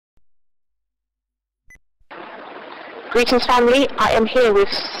Greetings family, I am here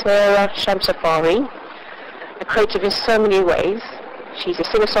with Sara Shamsavari, a creative in so many ways. She's a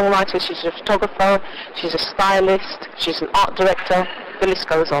singer-songwriter, she's a photographer, she's a stylist, she's an art director, the list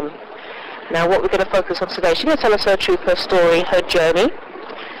goes on. Now what we're going to focus on today, she's going to tell us her truth, her story, her journey.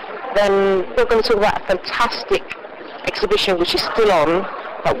 Then we're going to talk about a fantastic exhibition which is still on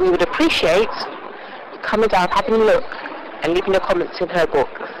that we would appreciate coming down, having a look and leaving your comments in her book.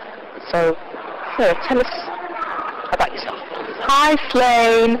 So Sara, tell us about yourself. Hi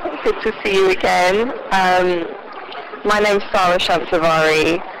Sloane, good to see you again. My name's Sara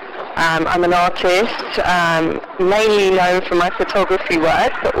Shamsavari. I'm an artist, mainly known for my photography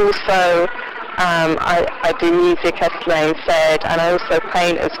work, but also I do music, as Sloane said, and I also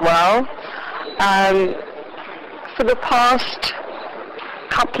paint as well. For the past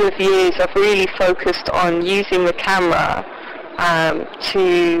couple of years, I've really focused on using the camera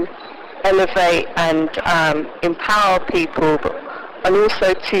to elevate and empower people, and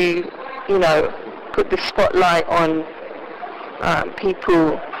also to, put the spotlight on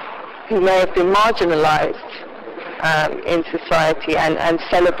people who may have been marginalized in society, and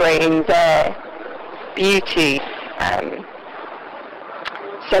celebrating their beauty,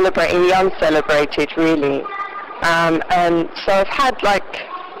 celebrating the uncelebrated, really. And so I've had,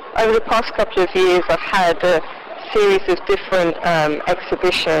 over the past couple of years, I've had a series of different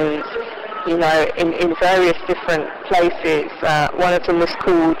exhibitions, in various different places. One of them was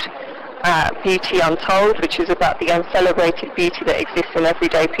called Beauty Untold, which is about the uncelebrated beauty that exists in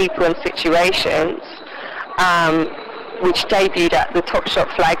everyday people and situations, which debuted at the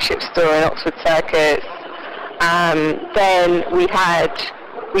Topshop flagship store in Oxford Circus. Then we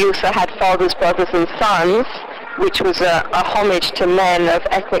also had Fathers, Brothers and Sons, which was a homage to men of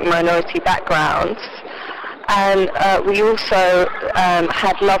ethnic minority backgrounds. And we also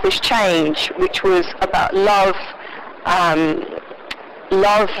had Love is Change, which was about love,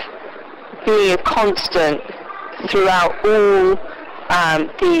 love being a constant throughout all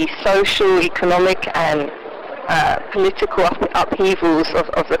the social, economic and political upheavals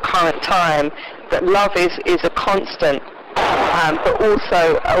of the current time, that love is a constant, but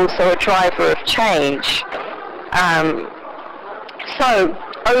also a driver of change. So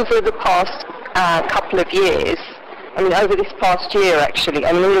over the past couple of years, over this past year actually,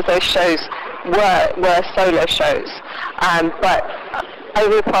 all of those shows were solo shows, but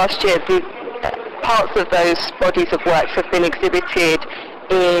over the past year, the parts of those bodies of works have been exhibited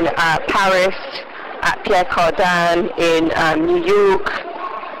in Paris, at Pierre Cardin, in New York,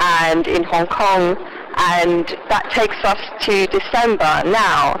 and in Hong Kong, and that takes us to December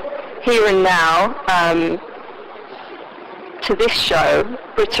now, here and now, to this show,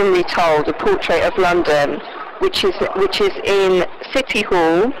 Britain Retold, a portrait of London, which is in City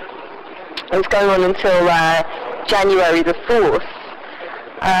Hall. It's going on until January the 4th,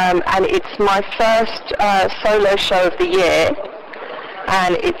 and it's my first solo show of the year,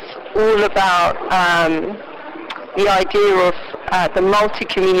 and it's all about the idea of the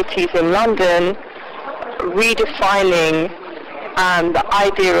multi-communities in London, redefining the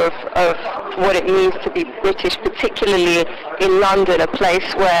idea of what it means to be British, particularly in London, a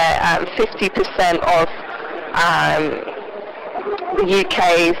place where 50% of the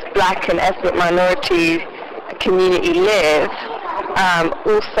UK's black and ethnic minority community live.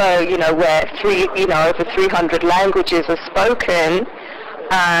 Also, where over 300 languages are spoken.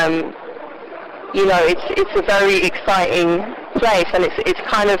 It's a very exciting place, and it's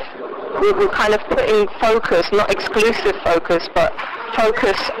kind of, we're kind of putting focus, not exclusive focus, but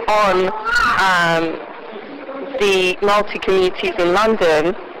focus on the multi-communities in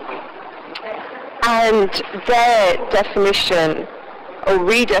London and their definition or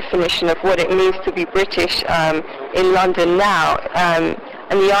redefinition of what it means to be British in London now. And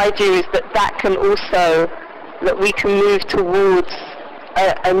the idea is that can also, that we can move towards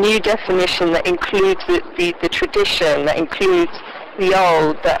a new definition that includes the tradition, that includes the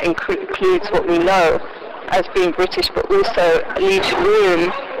old, that includes what we know as being British, but also leaves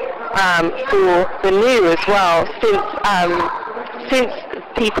room for the new as well, since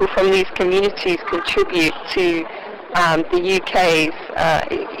people from these communities contribute to the UK's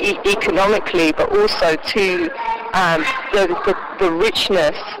economically, but also to the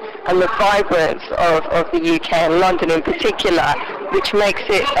richness and the vibrance of the UK and London in particular, which makes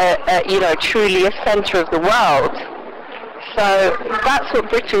it truly a centre of the world. So that's what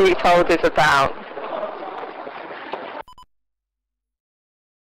Britain Retold is about.